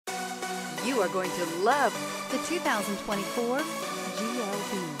You are going to love the 2024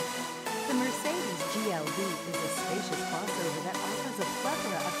 GLB. The Mercedes GLB is a spacious crossover that offers a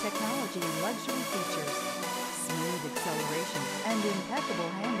plethora of technology and luxury features. Smooth acceleration and impeccable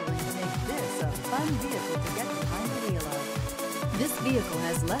handling make this a fun vehicle to get behind the wheel of. This vehicle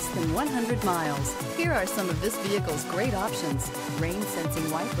has less than 100 miles. Here are some of this vehicle's great options: rain-sensing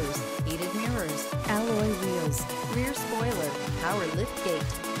wipers, heated mirrors, alloy wheels, rear spoiler, power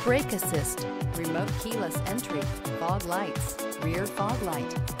liftgate, brake assist, remote keyless entry, fog lights, rear fog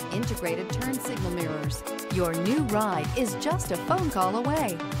light, integrated turn signal mirrors. Your new ride is just a phone call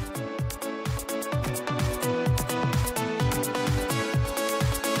away.